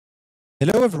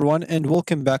Hello everyone and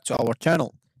welcome back to our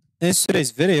channel. In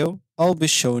today's video, I'll be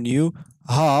showing you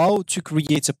how to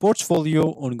create a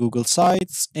portfolio on Google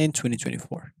Sites in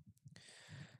 2024.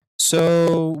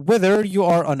 So whether you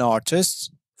are an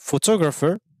artist,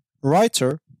 photographer,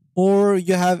 writer, or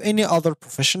you have any other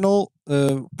professional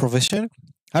profession,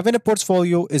 having a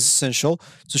portfolio is essential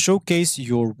to showcase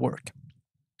your work.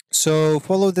 So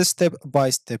follow this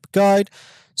step-by-step guide.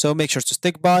 So make sure to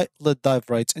stick by. Let's dive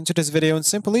right into this video and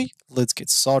simply let's get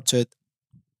started.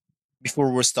 Before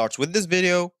we start with this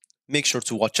video, make sure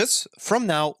to watch us from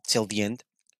now till the end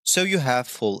so you have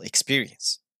full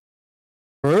experience.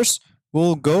 First,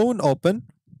 we'll go and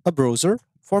open a browser.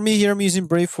 For me here, I'm using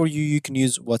Brave. For you, you can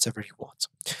use whatever you want.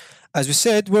 As we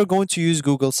said, we're going to use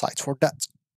Google Sites for that.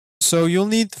 So you'll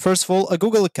need, first of all, a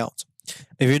Google account.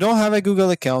 If you don't have a Google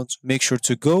account, make sure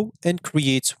to go and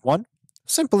create one.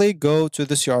 Simply go to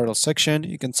this URL section.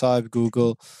 You can type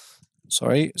google.com,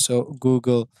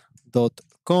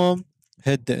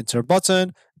 hit the enter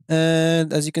button.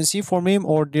 And as you can see, for me, I'm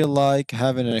already like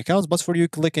having an account, but for you,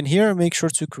 click in here and make sure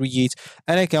to create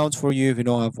an account for you if you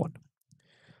don't have one.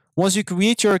 Once you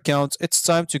create your account, it's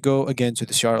time to go again to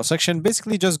this URL section.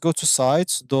 Basically, just go to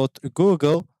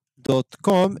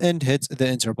sites.google.com and hit the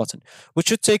enter button, which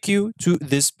should take you to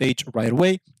this page right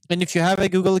away. And if you have a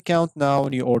Google account now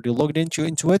and you already logged into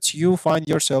it, you find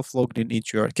yourself logged in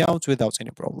into your account without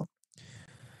any problem.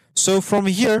 So from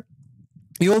here,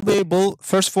 you'll be able,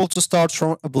 first of all, to start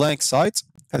from a blank site,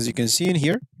 as you can see in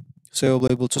here. So you'll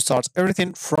be able to start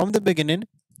everything from the beginning,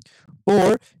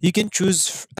 or you can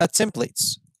choose a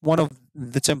templates, one of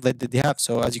the template that they have.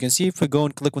 So as you can see, if we go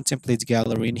and click on templates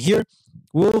gallery in here,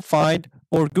 we'll find,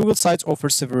 or Google Sites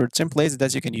offers several templates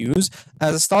that you can use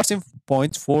as a starting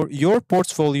point for your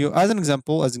portfolio. As an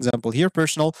example here,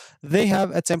 personal, they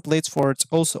have a template for it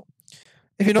also.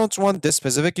 If you don't want this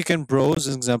specific, you can browse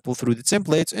an example through the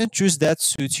templates and choose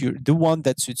the one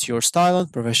that suits your style and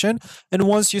profession. And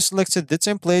once you selected the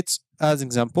templates as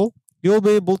example, you'll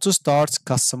be able to start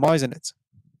customizing it.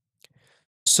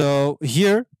 So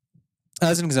here,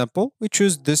 as an example, we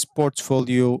choose this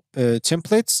portfolio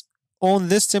templates. On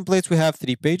this template, we have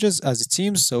 3 pages as it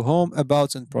seems. So home,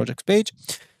 about, and project page.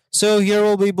 So here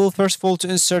we'll be able, first of all, to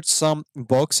insert some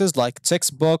boxes like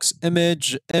text box,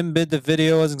 image, embed the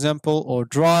video as example, or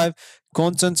drive,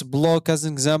 content block as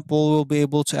an example. We'll be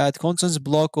able to add contents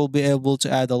block. We'll be able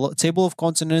to add a table of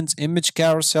contents, image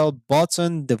carousel,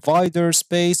 button, divider,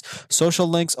 space, social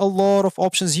links, a lot of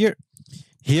options here.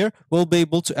 Here we'll be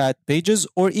able to add pages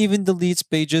or even delete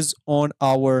pages on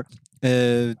our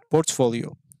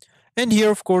portfolio. And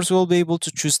here, of course, we'll be able to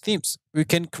choose themes. We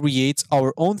can create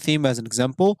our own theme as an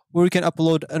example, or we can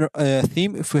upload a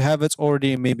theme if we have it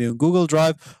already maybe on Google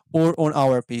Drive or on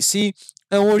our PC,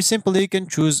 or simply you can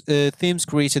choose themes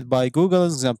created by Google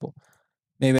as an example.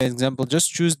 Maybe an example,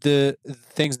 just choose the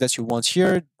things that you want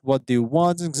here. What do you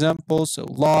want, as example? So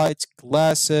light,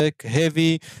 classic,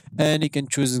 heavy, and you can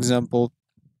choose example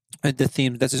the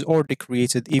theme that is already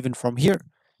created even from here.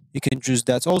 You can choose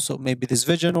that also, maybe this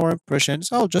vision or impression.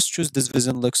 So I'll just choose this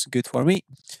vision, looks good for me.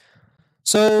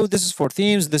 So this is for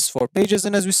themes, this is for pages,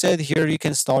 and as we said here, you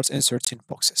can start inserting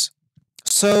boxes.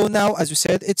 So now, as we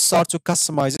said, it's start to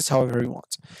customize it however you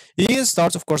want. You can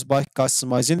start, of course, by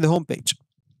customizing the homepage.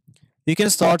 You can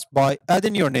start by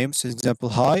adding your name. So example,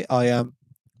 hi, I am,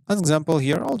 as example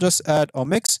here, I'll just add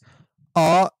Omix.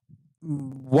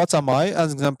 What am I,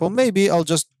 as example, maybe I'll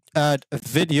just add a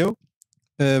video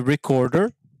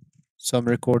recorder. So I'm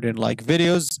recording like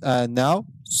videos now.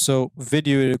 So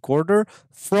video recorder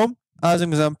from, as an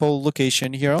example,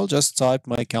 location here. I'll just type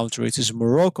my country, it is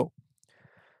Morocco.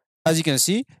 As you can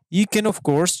see, you can of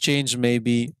course change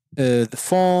maybe the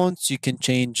fonts, you can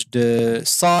change the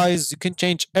size, you can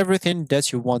change everything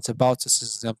that you want about this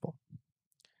example.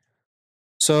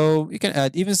 So you can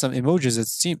add even some emojis, it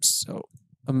seems. So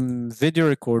video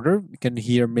recorder, you can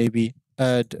here maybe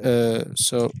add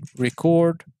so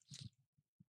record.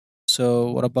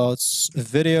 So what about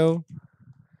video?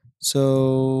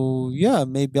 So yeah,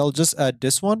 maybe I'll just add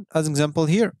this one as an example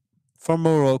here from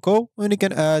Morocco. And you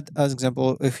can add as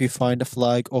example if you find a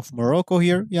flag of Morocco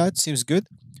here. Yeah, it seems good.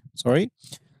 Sorry.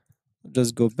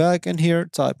 Just go back and here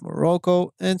type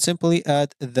Morocco and simply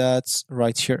add that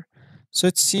right here. So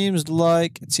it seems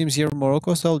here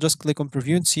Morocco. So I'll just click on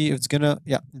preview and see if it's gonna,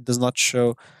 yeah, it does not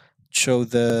show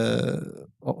the,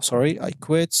 oh sorry, I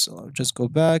quit. So I'll just go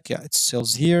back. Yeah, it still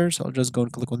here. So I'll just go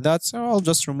and click on that. So I'll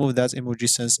just remove that emoji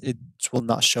since it will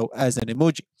not show as an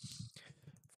emoji.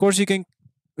 Of course, you can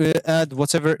add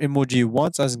whatever emoji you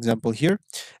want as example here,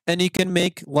 and you can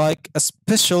make like a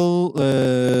special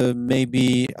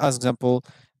maybe as example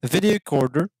a video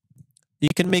recorder. You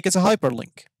can make it a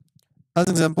hyperlink. As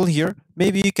an example here,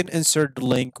 maybe you can insert the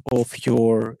link of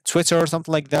your Twitter or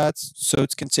something like that, so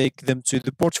it can take them to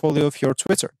the portfolio of your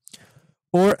Twitter.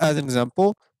 Or as an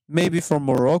example, maybe from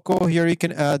Morocco, here you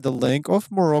can add the link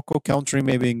of Morocco country,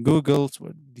 maybe in Google,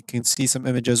 so you can see some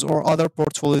images or other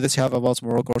portfolio that you have about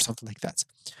Morocco or something like that.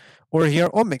 Or here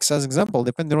Omics as example,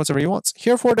 depending on whatever you want.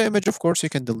 Here for the image, of course, you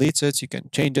can delete it, you can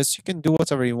change it, you can do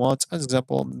whatever you want. As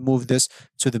example, move this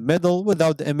to the middle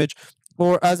without the image.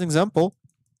 Or as example,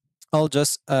 I'll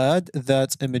just add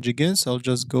that image again. So I'll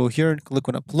just go here and click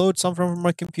on upload some from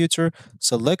my computer,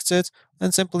 select it,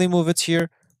 and simply move it here,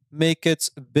 make it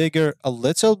bigger a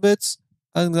little bit.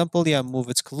 As example, yeah, move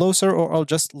it closer, or I'll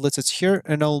just let it here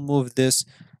and I'll move this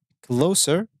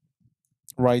closer.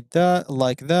 Right that,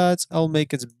 like that. I'll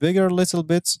make it bigger a little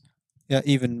bit. Yeah,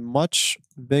 even much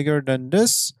bigger than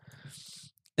this.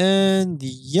 And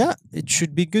yeah, it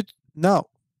should be good now.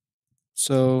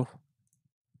 So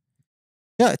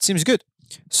yeah, it seems good.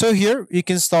 So here you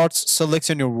can start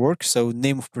selecting your work. So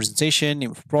name of presentation,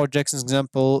 name of projects, as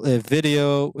example, a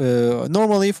video.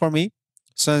 Normally for me,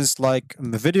 since like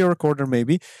I'm a video recorder,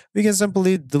 maybe we can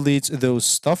simply delete those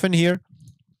stuff in here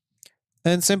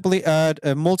and simply add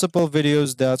multiple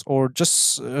videos that, or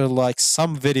just like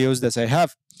some videos that I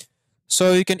have.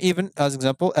 So you can even, as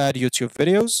example, add YouTube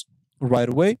videos right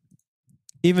away,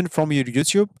 even from your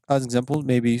YouTube. As example,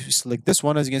 maybe you select this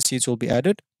one. As you can see, it will be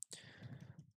added.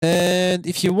 And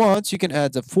if you want, you can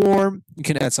add a form, you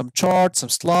can add some charts, some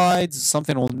slides,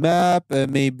 something on map,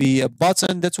 maybe a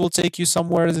button that will take you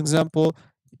somewhere as an example.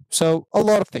 So a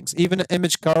lot of things, even an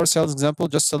image carousel as example,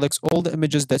 just selects all the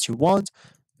images that you want.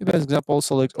 Maybe as example,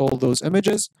 select all those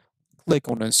images, click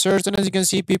on insert, and as you can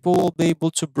see, people will be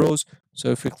able to browse. So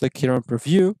if we click here on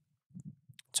preview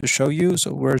to show you,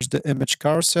 so where's the image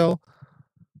carousel?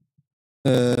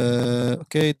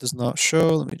 Okay, it does not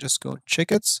show. Let me just go and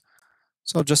check it.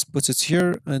 So I'll just put it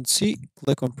here and see,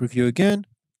 click on preview again.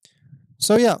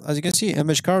 So yeah, as you can see,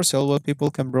 image carousel where people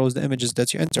can browse the images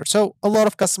that you enter. So a lot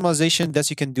of customization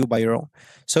that you can do by your own.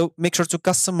 So make sure to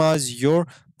customize your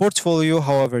portfolio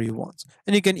however you want.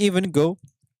 And you can even go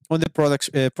on the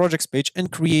projects page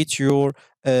and create your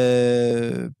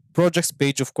projects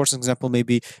page. Of course, example,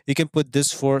 maybe you can put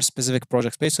this for specific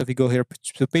project page. So if you go here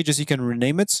to pages, you can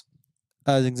rename it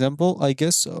as example, I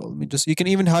guess. So let me just, you can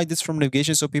even hide this from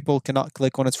navigation so people cannot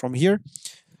click on it from here,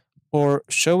 or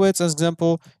show it as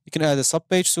example. You can add a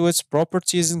subpage to its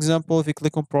properties example. If you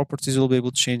click on properties, you'll be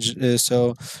able to change.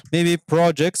 So maybe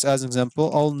projects as example,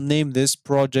 I'll name this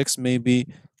projects maybe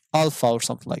alpha or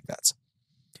something like that.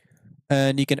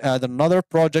 And you can add another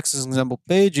projects as example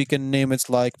page. You can name it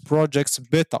like projects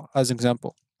beta as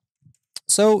example.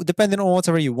 So depending on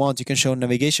whatever you want, you can show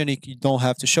navigation. You don't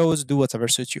have to show it, do whatever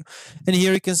suits you. And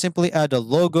here you can simply add a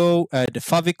logo, add a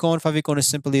favicon. Favicon is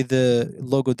simply the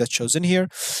logo that shows in here.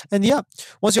 And yeah,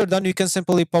 once you're done, you can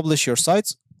simply publish your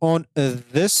sites on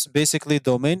this basically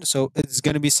domain. So it's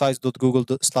going to be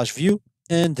sites.google/view.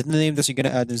 And the name that you're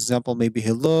going to add, is example, maybe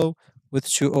hello with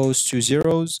 2 O's, 2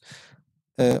 zeros.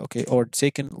 Okay, or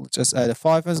taken, let's just add a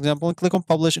 5 as example and click on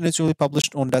publish, and it's really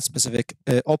published on that specific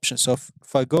option. So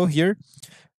if I go here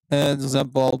and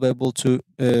example, I'll be able to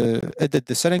edit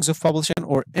the settings of publishing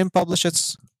or in publish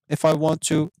it if I want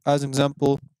to as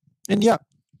example. And yeah,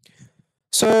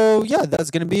 so yeah, that's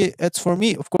gonna be it for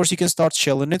me. Of course, you can start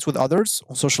sharing it with others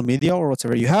on social media or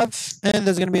whatever you have. And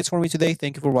that's gonna be it for me today.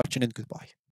 Thank you for watching and goodbye.